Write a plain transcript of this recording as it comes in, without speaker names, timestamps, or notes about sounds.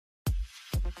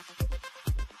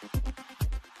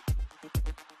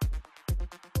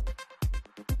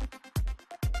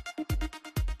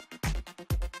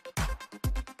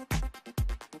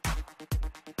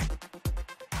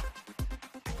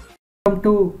Welcome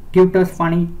to Tutors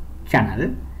Funny channel.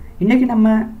 இன்னைக்கு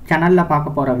நம்ம சேனல்ல பார்க்க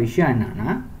போற விஷயம் என்னன்னா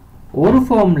ஒரு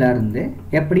ஃபார்ம்ல இருந்து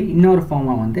எப்படி இன்னொரு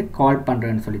ஃபார்மை வந்து கால்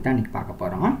பண்றேன்னு சொல்லி தான் இன்னைக்கு பார்க்க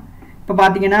போறோம். இப்போ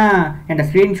பாத்தீங்கன்னா இந்த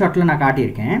ஸ்கிரீன்ஷாட்ல நான் காட்டி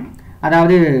இருக்கேன்.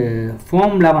 அதாவது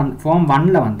ஃபார்ம்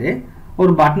 1ல வந்து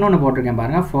ஒரு பட்டன் ஒன்னு போட்டுருக்கேன்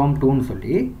பாருங்க, ஃபார்ம் 2 னு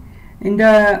சொல்லி. இந்த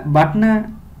பட்டனை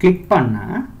கிளிக் பண்ணா,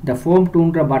 இந்த ஃபார்ம்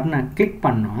 2ன்ற பட்டனை கிளிக்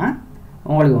பண்ணா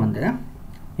உங்களுக்கு வந்து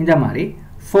இந்த மாதிரி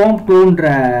ஃபார்ம் 2ன்ற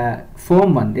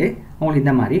ஃபார்ம் வந்து உங்களுக்கு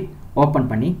இந்த மாதிரி ஓப்பன்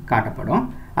பண்ணி காட்டப்படும்.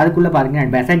 அதுக்குள்ளே பாருங்கள்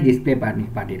மெசேஜ் டிஸ்பிளே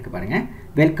பாட்டியிருக்கு பாருங்கள்,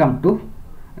 வெல்கம் டு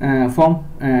ஃபார்ம்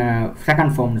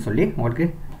செகண்ட் ஃபார்ம்னு சொல்லி உங்களுக்கு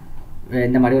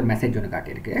இந்த மாதிரி ஒரு மெசேஜ் ஒன்று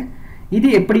காட்டியிருக்கு. இது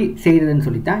எப்படி செய்கிறதுன்னு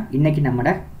சொல்லி தான் இன்றைக்கி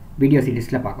நம்மளோட வீடியோ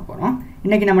சீரீஸில் பார்க்க போகிறோம்.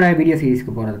 இன்றைக்கி நம்மளோட வீடியோ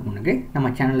சீரீஸ்க்கு போகிறதுக்கு முன்னாடி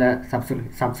நம்ம சேனலை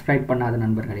சப்ஸ்கிரைப் பண்ணாத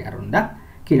நண்பர்கள் யாரும் இருந்தால்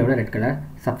கீழே உள்ள ரெட் கலர்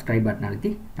சப்ஸ்கிரைப் பட்டன்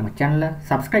அழுத்தி நம்ம சேனலை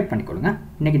சப்ஸ்கிரைப் பண்ணிக்கொள்ளுங்க.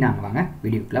 இன்றைக்கி நாங்கள் வாங்க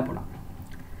வீடியோக்குள்ளே போகலாம்.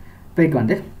 இப்போ இதுக்கு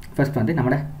வந்து ஃபர்ஸ்ட் வந்து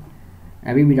நம்மளோட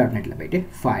vb.netல போயிட்டு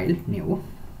ஃபைல் நியூ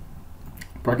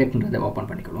ப்ராஜெக்ட்ன்றதை ஓப்பன்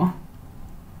பண்ணிக்கொள்வோம்.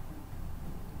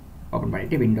 ஓப்பன்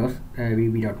பண்ணிவிட்டு Windows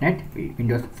vb.net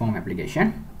Windows form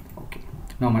application. Okay,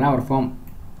 நார்மலாக ஒரு ஃபார்ம்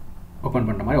ஓப்பன்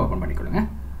பண்ணுற மாதிரி ஓப்பன் பண்ணிக்கொள்ளுங்க.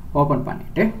 ஓப்பன்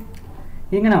பண்ணிவிட்டு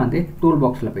இங்கே நான் வந்து டூல்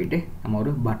பாக்ஸில் போயிட்டு நம்ம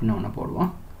ஒரு பட்டனை ஒன்று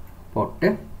போடுவோம். போட்டு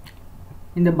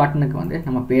இந்த பட்டனுக்கு வந்து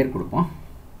நம்ம பேர் கொடுப்போம்.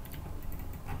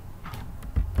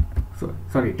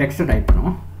 சாரி டெக்ஸ்ட்டை டைப்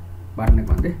பண்ணுவோம்.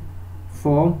 பட்டனுக்கு வந்து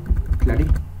ஃபார்ம் இல்லாட்டி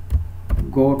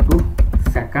கோ டு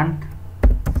செகண்ட்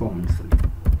ஃபார்ம்னு சொல்லி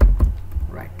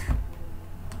ரைட்.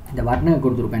 இந்த பட்டனுக்கு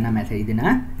கொடுத்துருப்போம் என்ன மெசேஜ்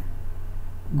இதுன்னா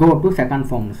கோ டு செகண்ட்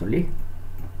ஃபார்ம்னு சொல்லி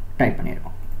டைப்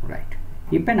பண்ணியிருக்கோம். ரைட்,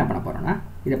 இப்போ என்ன பண்ண போகிறோன்னா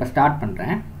இதை இப்போ ஸ்டார்ட்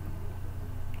பண்ணுறேன்.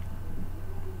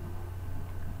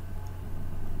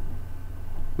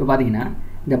 இப்போ பார்த்தீங்கன்னா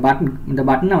இந்த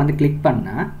பட்டனை வந்து கிளிக்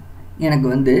பண்ணால் எனக்கு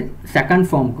வந்து செகண்ட்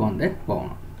ஃபார்முக்கு வந்து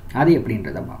போகணும். அது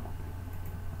எப்படின்றத பார்ப்போம்.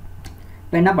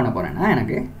 இப்போ என்ன பண்ண போகிறேன்னா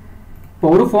எனக்கு இப்போ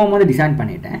ஒரு ஃபார்ம் வந்து டிசைன்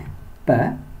பண்ணிட்டேன். இப்போ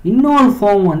இன்னொரு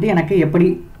ஃபார்ம் வந்து எனக்கு எப்படி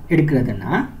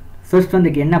எடுக்கிறதுன்னா ஃபர்ஸ்ட்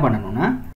வந்து என்ன பண்ணணும்னா